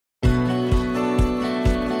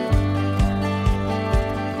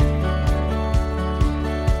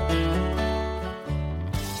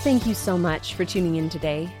Thank you so much for tuning in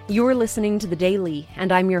today. You're listening to The Daily,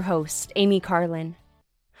 and I'm your host, Amy Carlin.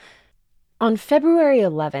 On February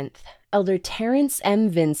 11th, Elder Terrence M.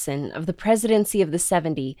 Vinson of the Presidency of the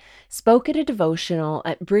 70 spoke at a devotional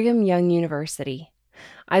at Brigham Young University.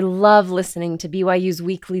 I love listening to BYU's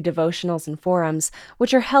weekly devotionals and forums,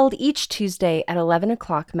 which are held each Tuesday at 11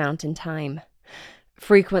 o'clock Mountain Time.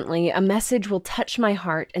 Frequently, a message will touch my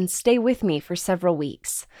heart and stay with me for several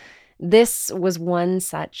weeks. This was one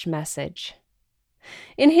such message.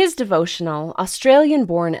 In his devotional,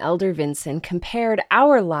 Australian-born Elder Vinson compared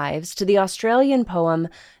our lives to the Australian poem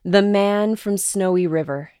The Man from Snowy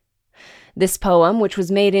River. This poem, which was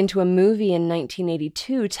made into a movie in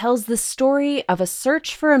 1982, tells the story of a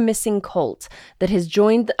search for a missing colt that has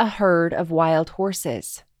joined a herd of wild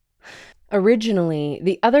horses. Originally,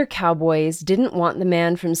 the other cowboys didn't want the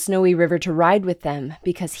man from Snowy River to ride with them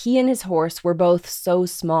because he and his horse were both so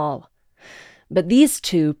small. But these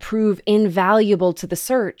two prove invaluable to the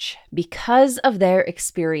search because of their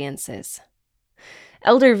experiences.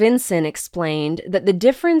 Elder Vinson explained that the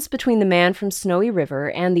difference between the man from Snowy River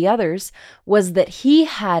and the others was that he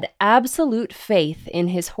had absolute faith in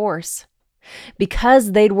his horse.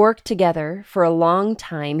 Because they'd worked together for a long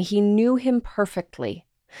time, he knew him perfectly.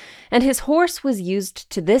 And his horse was used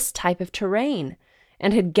to this type of terrain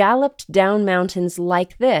and had galloped down mountains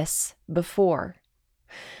like this before.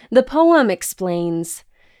 The poem explains,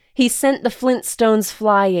 "He sent the flintstones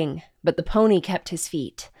flying, but the pony kept his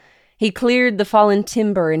feet. He cleared the fallen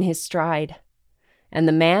timber in his stride. And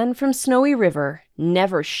the man from Snowy River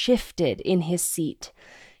never shifted in his seat.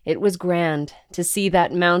 It was grand to see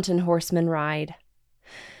that mountain horseman ride.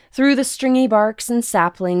 Through the stringy barks and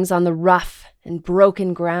saplings on the rough and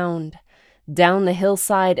broken ground, down the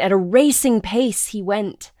hillside at a racing pace he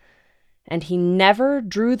went, and he never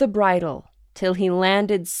drew the bridle till he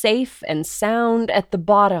landed safe and sound at the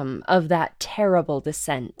bottom of that terrible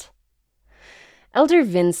descent." Elder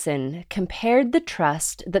Vinson compared the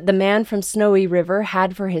trust that the man from Snowy River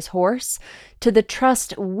had for his horse to the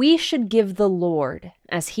trust we should give the Lord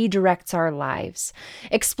as he directs our lives,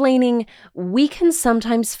 explaining we can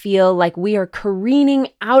sometimes feel like we are careening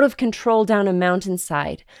out of control down a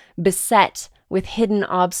mountainside, beset with hidden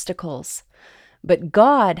obstacles. But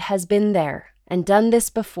God has been there and done this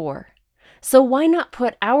before. So why not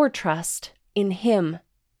put our trust in Him?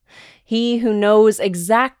 He who knows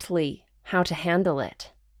exactly how to handle it.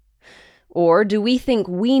 Or do we think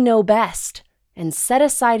we know best and set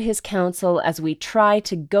aside His counsel as we try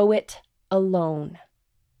to go it alone?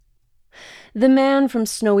 The man from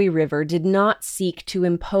Snowy River did not seek to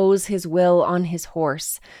impose his will on his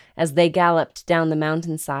horse as they galloped down the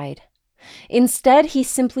mountainside. Instead, he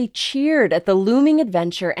simply cheered at the looming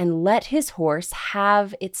adventure and let his horse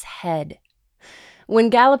have its head. When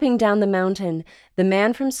galloping down the mountain, the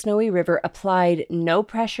man from Snowy River applied no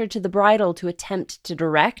pressure to the bridle to attempt to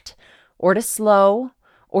direct, or to slow,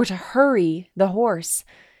 or to hurry the horse.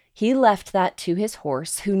 He left that to his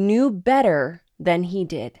horse, who knew better than he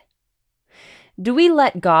did. Do we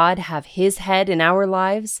let God have His head in our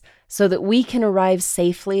lives so that we can arrive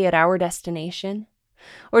safely at our destination?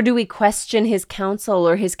 Or do we question His counsel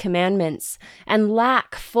or His commandments and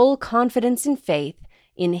lack full confidence and faith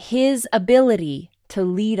in His ability to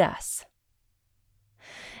lead us?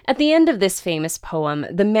 At the end of this famous poem,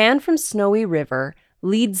 the man from Snowy River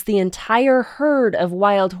leads the entire herd of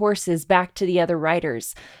wild horses back to the other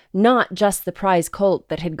riders, not just the prize colt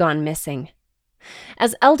that had gone missing.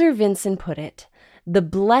 As Elder Vinson put it, the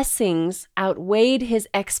blessings outweighed his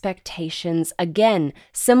expectations, again,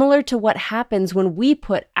 similar to what happens when we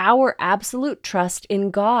put our absolute trust in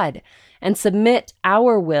God and submit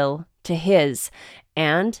our will to His,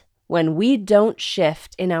 and when we don't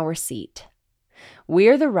shift in our seat.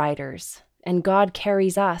 We're the riders, and God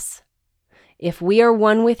carries us. If we are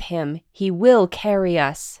one with Him, He will carry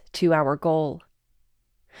us to our goal.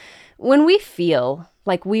 When we feel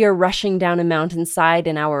like we are rushing down a mountainside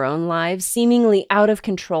in our own lives, seemingly out of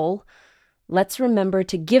control, let's remember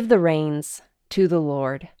to give the reins to the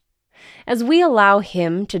Lord. As we allow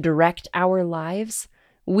Him to direct our lives,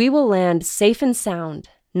 we will land safe and sound,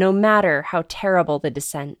 no matter how terrible the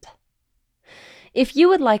descent. If you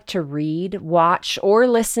would like to read, watch, or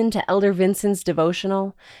listen to Elder Vinson's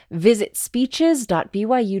devotional, visit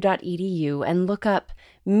speeches.byu.edu and look up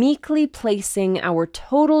Meekly Placing Our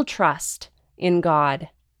Total Trust in God.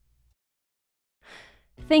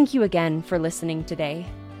 Thank you again for listening today.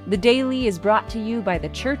 The Daily is brought to you by The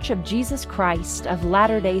Church of Jesus Christ of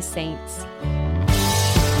Latter-day Saints.